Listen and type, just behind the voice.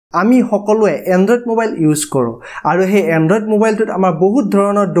আমি সকলোৱে Android mobile use কৰো আৰু সেই এন্ড্ৰইড মোবাইলটোত আমাৰ বহুত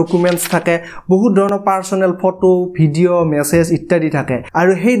ধৰণৰ ডকুমেন্টছ থাকে বহুত ধৰণৰ পাৰ্সোনেল ফটো ভিডিও মেসেজ ইত্যাদি থাকে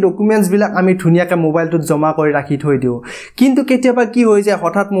আৰু সেই ডকুমেন্টছ বিলাক আমি ধুনিয়াকৈ মোবাইলটোত জমা কৰি ৰাখি থৈ দিও কিন্তু কেতিয়াবা কি হৈ যায়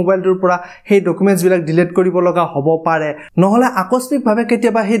হঠাৎ মোবাইলটোৰ পৰা সেই ডকুমেন্টছ বিলাক ডিলিট কৰিব লগা হ'ব পাৰে নহলে আকস্মিকভাৱে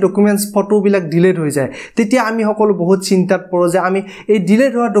কেতিয়াবা সেই ডকুমেন্টছ ফটো বিলাক ডিলিট হৈ যায় তেতিয়া আমি সকলো বহুত চিন্তাত পৰো যে আমি এই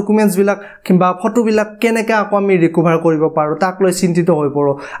ডিলিট হোৱা ডকুমেন্টছ বিলাক কিবা ফটো বিলাক কেনেকৈ আকৌ আমি ৰিকভাৰ কৰিব পাৰো তাক লৈ চিন্তিত হৈ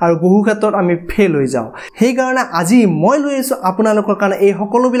পৰো আৰু বহু ক্ষেত্ৰত আমি ফেল হৈ যাও সেই কাৰণে আজি মই লৈ আছো আপোনালোকৰ কাৰণে এই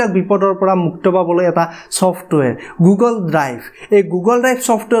সকলোবিলাক বিপদৰ পৰা মুক্ত পাবলৈ এটা সফটওয়্যাৰ গুগল ড্ৰাইভ এই গুগল ড্ৰাইভ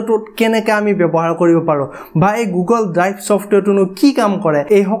সফটওয়্যাৰটো কেনেকৈ আমি ব্যৱহাৰ কৰিব পাৰো বা এই গুগল ড্ৰাইভ সফটওয়্যাৰটোনো কি কাম কৰে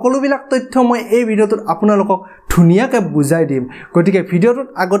এই সকলোবিলাক তথ্য মই এই ভিডিওটোত আপোনালোকক ধুনিয়াকৈ বুজাই দিম গতিকে ভিডিওটোত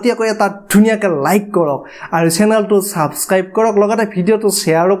আগতীয়াকৈ এটা ধুনিয়াকৈ লাইক কৰক আৰু চেনেলটো সাবস্ক্ৰাইব কৰক লগতে ভিডিওটো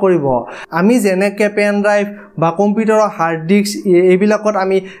শেয়াৰো কৰিব আমি যেনেকৈ পেন ড্ৰাইভ বা কম্পিউটাৰৰ হাৰ্ড ডিস্ক এইবিলাকত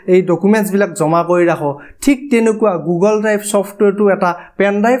আমি এই ডকুমেন্টছ বিলাক জমা কৰি ৰাখো ঠিক তেনেকুৱা গুগল ড্ৰাইভ সফটওয়্যাৰটো এটা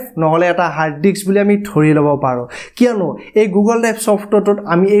পেন ড্ৰাইভ নহলে এটা হাৰ্ড ডিস্ক বুলি আমি ধৰি ল'ব পাৰো কিয়নো এই গুগল ড্ৰাইভ সফটওয়্যাৰটোত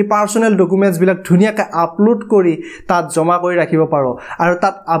আমি এই পাৰ্সোনেল ডকুমেন্টছ বিলাক ধুনিয়াকৈ আপলোড কৰি তাত জমা কৰি ৰাখিব পাৰো আৰু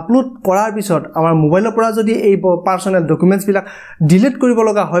তাত আপলোড কৰাৰ পিছত আমাৰ মোবাইলৰ পৰা যদি এই পাৰ্সোনেল ডকুমেন্টছ বিলাক ডিলিট কৰিব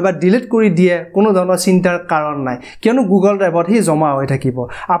লগা হয় বা ডিলিট কৰি দিয়ে কোনো ধৰণৰ চিন্তাৰ কাৰণ নাই কিয়নো গুগল ড্ৰাইভত হি জমা হৈ থাকিব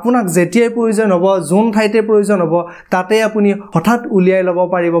আপোনাক যেতিয়াই প্ৰয়োজন হ'ব যোন ঠাইতে প্ৰয়োজন হ'ব তাতে আপুনি হঠাৎ উলিয়াই ল'ব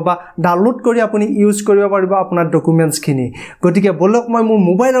পাৰিব বা ডাউনলোড কৰি আপুনি ইউজ কৰিব পাৰিব আপোনাৰ ডকুমেন্টছ খিনি গতিকে বলক মই মোৰ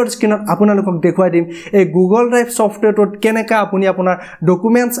মোবাইলৰ স্ক্ৰিনত আপোনালোকক দেখুৱাই দিম এই গুগল ড্ৰাইভ সফটওয়্যাৰটোত কেনেকৈ আপুনি আপোনাৰ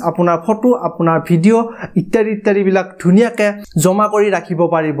ডকুমেন্টছ আপোনাৰ ফটো আপোনাৰ ভিডিও ইত্যাদি বিলাক ধুনিয়াকৈ জমা কৰি ৰাখিব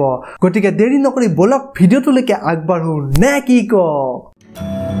পাৰিব গতিকে দেৰি নকৰি বলক ভিডিওটোলৈকে আগবাঢ়ো নে কি ক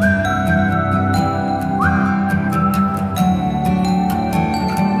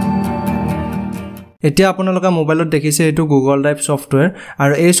এতিয়া আপোনালোকে মোবাইলত দেখিছে এটো গুগল ড্ৰাইভ সফটওয়্যাৰ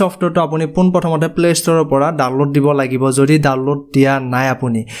আৰু এই সফটওয়্যাৰটো আপুনি প্ৰথমতে প্লে ষ্টৰৰ পৰা ডাউনলোড দিব লাগিব যদি ডাউনলোড দিয়া নাই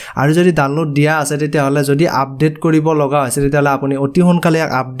আপুনি আৰু যদি ডাউনলোড দিয়া আছে তেতিয়া হলে যদি আপডেট কৰিব লগা আছে তেতিয়া হলে আপুনি অতি সোনকালে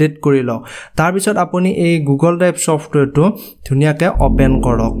আপডেট কৰি লওক তাৰ পিছত আপুনি এই গুগল ড্ৰাইভ সফটওয়্যাৰটো ধুনিয়াকৈ ওপেন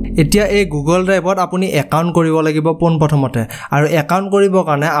কৰক এতিয়া এই গুগল ড্ৰাইভত আপুনি একাউণ্ট কৰিব লাগিব প্ৰথমতে আৰু একাউণ্ট কৰিবৰ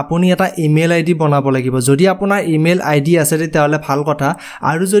কাৰণে আপুনি এটা ইমেইল আইডি বনাব লাগিব যদি আপোনাৰ ইমেইল আইডি আছে তেতিয়া হলে ভাল কথা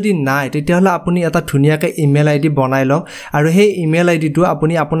আৰু যদি নাই তেতিয়া হলে আপুনি এটা ধুনিয়াকৈ ইমেইল আইডি বনাই লওক আৰু সেই ইমেইল আইডিটো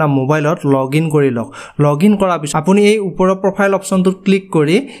আপুনি আপোনাৰ মোবাইলত লগইন কৰি লওক লগইন কৰাৰ পিছত আপুনি এই ওপৰৰ প্ৰফাইল অপচনটোত ক্লিক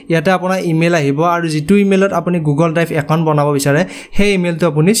কৰি ইয়াতে আপোনাৰ ইমেইল আহিব আৰু যেটো ইমেইলত আপুনি গুগল ড্ৰাইভ একাউণ্ট বনাব বিচাৰে সেই ইমেইলটো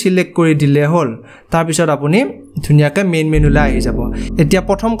আপুনি সিলেক্ট কৰি দিলে হ'ল তাৰ পিছত আপুনি ধুনিয়াকৈ মেইন মেনুলৈ আহি যাব এতিয়া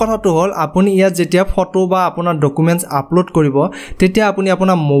প্ৰথম কথাটো হ'ল আপুনি ইয়াত যেতিয়া ফটো বা আপোনাৰ ডকুমেন্টছ আপলোড কৰিব তেতিয়া আপুনি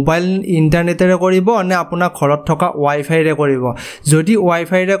আপোনাৰ মোবাইল ইন্টাৰনেটেৰে কৰিব নে আপোনাৰ ঘৰত থকা ওয়াইফাইৰে কৰিব যদি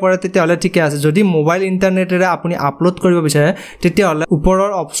ওয়াইফাইৰে কৰে তেতিয়া হলে ঠিক আছে যদি মোবাইল ইন্টাৰনেটেৰে আপুনি আপলোড কৰিব বিচাৰে তেতিয়া হলে ওপৰৰ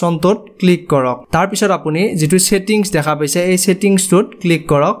অপচনটোত ক্লিক কৰক তাৰ পিছত আপুনি যেটো সেটিংস দেখা পাইছে এই সেটিংসটোত ক্লিক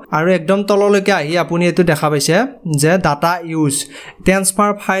কৰক আৰু একদম তললৈকে আহি আপুনি এটো দেখা পাইছে যে data use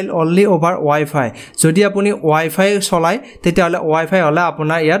transfer file only over wifi যদি আপুনি ওয়াইফাই চলাই তেতিয়া হলে ওয়াইফাই হলে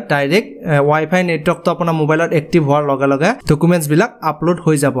আপোনাৰ ইয়াত ডাইৰেক্ট ওয়াইফাই নেটৱৰ্কটো আপোনাৰ মোবাইলত এক্টিভ হোৱাৰ লগে লগে ডকুমেন্টছ বিলাক আপলোড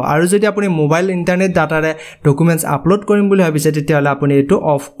হৈ যাব আৰু যদি আপুনি মোবাইল ইন্টাৰনেট ডাটাৰে ডকুমেন্টছ আপলোড কৰিম বুলি ভাবিছে তেতিয়া হলে আপুনি এটো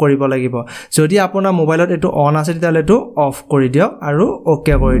অফ কৰিব লাগিব যদি আপোনাৰ মোবাইলত এটো অন আছে তেতিয়া হলে এটো অফ কৰি দিয়ক আৰু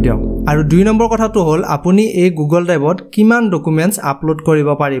ওকে কৰি দিয়ক আৰু দুই নম্বৰ কথাটো হ'ল আপুনি এই গুগল ড্ৰাইভত কিমান ডকুমেন্টছ আপলোড কৰিব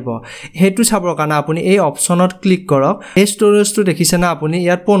পাৰিব হেতু চাবৰ কাৰণে আপুনি এই অপচনত ক্লিক কৰক এই ষ্টৰেজটো দেখিছে না আপুনি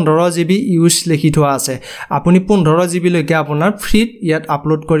ইয়াত 15 GB ইউজ লিখি থোৱা আছে আপুনি 15 GB লৈকে আপোনাৰ ফ্ৰী ইয়াত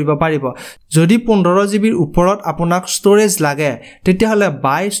আপলোড কৰিব পাৰিব যদি 15 GB ৰ ওপৰত আপোনাক ষ্টৰেজ লাগে তেতিয়া হলে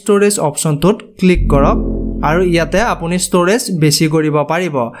বাই ষ্টৰেজ অপচনটোত ক্লিক কৰক আৰু ইয়াতে আপুনি ষ্টৰেজ বেছি কৰিব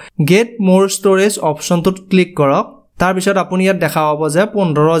পাৰিব গেট মোৰ ষ্টৰেজ অপচনটোত ক্লিক কৰক তাৰ পিছত আপুনি ইয়াত দেখা পাব যে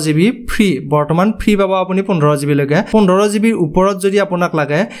 15 GB ফ্ৰী বৰ্তমান ফ্ৰী পাব আপুনি 15 GB লৈকে 15 GB ৰ ওপৰত যদি আপোনাক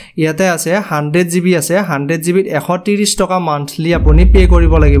লাগে ইয়াতে আছে 100 GB আছে 100 GB ত 130 টকা মান্থলি আপুনি পে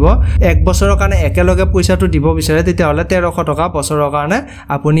কৰিব লাগিব এক বছৰৰ কাৰণে একেলগে পইচাটো দিব বিচাৰে তেতিয়া হলে 1300 টকা বছৰৰ কাৰণে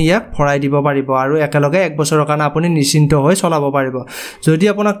আপুনি ইয়াক ভৰাই দিব পাৰিব আৰু একেলগে এক বছৰৰ কাৰণে আপুনি নিশ্চিন্ত হৈ চলাব পাৰিব যদি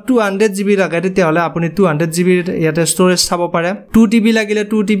আপোনাক 200 GB লাগে তেতিয়া হলে আপুনি 200 GB ইয়াতে ষ্টৰেজ চাব পাৰে 2 TB লাগিলে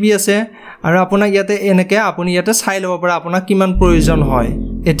 2 TB আছে আৰু আপোনাক ইয়াতে এনেকে আপুনি ইয়াতে চাই লব পৰা আপোনাক কিমান প্ৰয়োজন হয়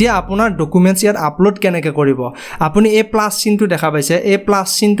এতিয়া আপোনাৰ ডকুমেন্টছ ইয়াত আপলোড কেনেকৈ কৰিব আপুনি এই প্লাস চিনটো দেখা পাইছে এই প্লাস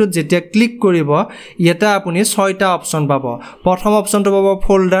চিনটোত যেতিয়া ক্লিক কৰিব ইয়াতে আপুনি 6টা অপচন পাব প্ৰথম অপচনটো পাব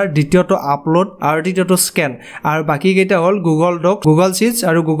ফোল্ডাৰ দ্বিতীয়টো আপলোড আৰু তৃতীয়টো স্ক্যান আৰু বাকি কেইটা হ'ল গুগল ডক গুগল শিটস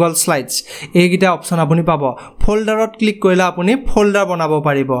আৰু গুগল স্লাইডছ এই কেইটা অপচন আপুনি পাব ফোল্ডাৰত ক্লিক কৰিলে আপুনি ফোল্ডাৰ বনাব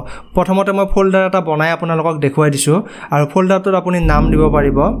পাৰিব প্ৰথমতে মই ফোল্ডাৰ এটা বনাই আপোনালোকক দেখুৱাই দিছো আৰু ফোল্ডাৰটোত আপুনি নাম দিব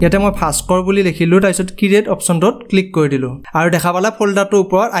পাৰিব ইয়াতে মই ভাস্কৰ বুলি লিখিলো তাৰ পিছত ক্ৰিয়েট অপচনটোত ক্লিক কৰি দিলো আৰু দেখা পালা ফোল্ডাৰটো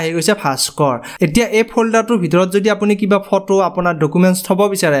ওপৰত আহি গৈছে ভাস্কৰ এতিয়া এই ফোল্ডাৰটোৰ ভিতৰত যদি আপুনি কিবা ফটো আপোনাৰ ডকুমেন্টছ থব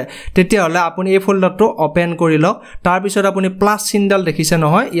বিচাৰে তেতিয়া হলে আপুনি এই ফোল্ডাৰটো ওপেন কৰি লওক তাৰ পিছত আপুনি প্লাস চিনডাল দেখিছে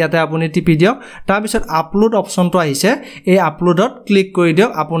নহয় ইয়াতে আপুনি টিপি দিয়ক তাৰ পিছত আপলোড অপচনটো আহিছে এই আপলোডত ক্লিক কৰি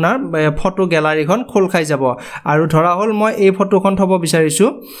দিয়ক আপোনাৰ ফটো গ্যালাৰীখন খোল খাই যাব আৰু ধৰা হল মই এই ফটোখন থব বিচাৰিছো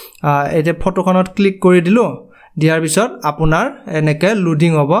এই যে ফটোখনত ক্লিক কৰি দিলো দিয়াৰ পিছত আপোনাৰ এনেকে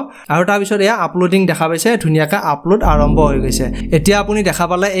লোডিং হ'ব আৰু তাৰ পিছত এয়া আপলোডিং দেখা পাইছে ধুনিয়াকৈ আপলোড আৰম্ভ হৈ গৈছে এতিয়া আপুনি দেখা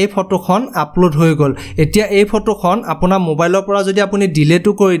পালে এই ফটোখন আপলোড হৈ গল এতিয়া এই ফটোখন আপোনাৰ মোবাইলৰ পৰা যদি আপুনি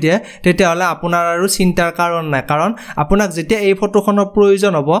ডিলিটও কৰি দিয়ে তেতিয়া হলে আপোনাৰ আৰু চিন্তাৰ কাৰণ নাই কাৰণ আপোনাক যেতিয়া এই ফটোখনৰ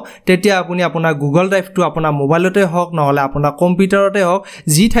প্ৰয়োজন হ'ব তেতিয়া আপুনি আপোনাৰ গুগল ড্ৰাইভটো আপোনাৰ মোবাইলতে হওক নহলে আপোনাৰ কম্পিউটাৰতে হওক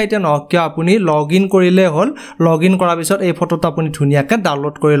যি ঠাইতে নহওক কিয় আপুনি লগইন কৰিলে হ'ল লগইন কৰাৰ পিছত এই ফটোটো আপুনি ধুনিয়াকৈ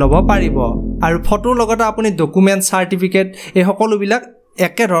ডাউনলোড কৰি ল'ব পাৰিব আৰু ফটোৰ লগতে আপুনি ডকুমেন্ট সাৰ্টিফিকেট এই সকলো বিলাক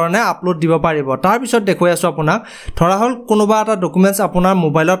একে ধৰণে আপলোড দিব পাৰিব তাৰ পিছত দেখুৱাই আছো আপোনাক ধৰা হল কোনোবা এটা ডকুমেন্টছ আপোনাৰ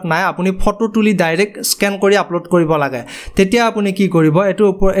মোবাইলত নাই আপুনি ফটো তুলি ডাইৰেক্ট স্ক্যান কৰি আপলোড কৰিব লাগে তেতিয়া আপুনি কি কৰিব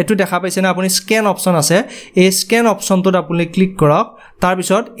এটো দেখা পাইছে না আপুনি স্ক্যান অপচন আছে এই স্ক্যান অপচনটোত আপুনি ক্লিক কৰক তাৰ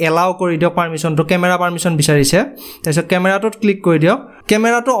পিছত এলাউ কৰি দিয়ক পাৰমিশনটো কেমেৰা পাৰমিশন বিচাৰিছে তাৰপিছত কেমেৰাটোত ক্লিক কৰি দিয়ক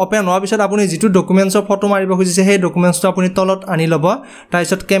কেমেৰাটো ওপেন হোৱাৰ পিছত আপুনি যেটো ডকুমেন্টছৰ ফটো মাৰিব খুজিছে সেই ডকুমেন্টছটো আপুনি তলত আনি ল'ব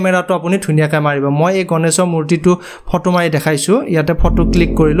তাৰপিছত কেমেৰাটো আপুনি ধুনিয়াকৈ মাৰিব মই এই গণেশৰ মূৰ্তিটো ফটো মাৰি দেখাইছো ইয়াতে ফটো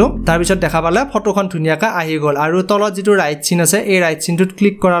ক্লিক কৰিলো তাৰ পিছত দেখা পালে ফটোখন ধুনিয়াকৈ আহি গল আৰু তলত যেটো ৰাইট চিন আছে এই ৰাইট চিনটোত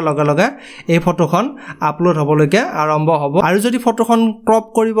ক্লিক কৰাৰ লগে লগে এই ফটোখন আপলোড হ'বলৈকে আৰম্ভ হ'ব আৰু যদি ফটোখন ক্ৰপ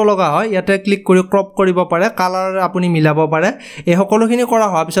কৰিব লগা হয় ইয়াতে ক্লিক কৰি ক্ৰপ কৰিব পাৰে কালাৰ আপুনি মিলাব পাৰে এই সকলোখিনি কৰা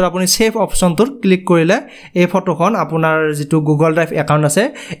হোৱাৰ পিছত আপুনি সেভ অপচনটোত ক্লিক কৰিলে এই ফটোখন আপোনাৰ যেটো গুগল ড্ৰাইভ একাউন্ট আছে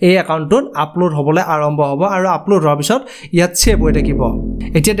এই একাউন্টত আপলোড হ'বলৈ আৰম্ভ হ'ব আৰু আপলোড হোৱাৰ পিছত ইয়াত সেভ হৈ থাকিব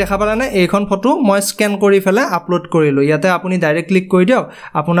এতিয়া দেখা পালানে এইখন ফটো মই স্ক্যান কৰি ফেলে আপলোড কৰিলো ইয়াতে আপুনি ডাইৰেক্ট ক্লিক কৰি দিয়ক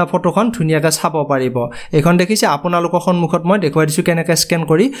আপোনাৰ ফটোখন ধুনিয়াকৈ চাব পাৰিব এইখন দেখিছে আপোনালোকৰ সন্মুখত মই দেখুৱাই দিছো কেনেকৈ স্ক্যান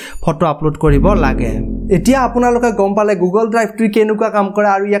কৰি ফটো আপলোড কৰিব লাগে এতিয়া আপোনালোকে গম পালে গুগল ড্ৰাইভটো কেনেকুৱা কাম কৰে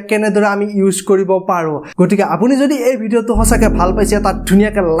আৰু ইয়াক কেনেদৰে আমি ইউজ কৰিব পাৰো গতিকে আপুনি যদি এই ভিডিওটো সঁচাকৈ ভাল পাইছে তাত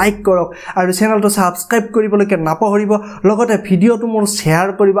ধুনিয়াকৈ লাইক কৰক আৰু চেনেলটো সাবস্ক্ৰাইব কৰিবলৈকে নাপাহৰিব লগতে ভিডিওটো মোৰ শেয়াৰ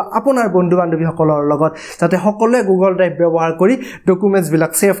কৰিব আপোনাৰ বন্ধু বান্ধৱীসকলৰ লগত যাতে সকলোৱে গুগল ড্ৰাইভ ব্যৱহাৰ কৰি ডকুমেন্টছ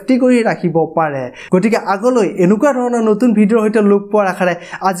বিলাক সেফটি কৰি ৰাখিব পাৰে গতিকে আগলৈ এনেকুৱা ধৰণৰ নতুন ভিডিওৰ সৈতে লগ পোৱাৰ আশাৰে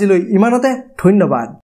আজিলৈ ইমানতে ধন্যবাদ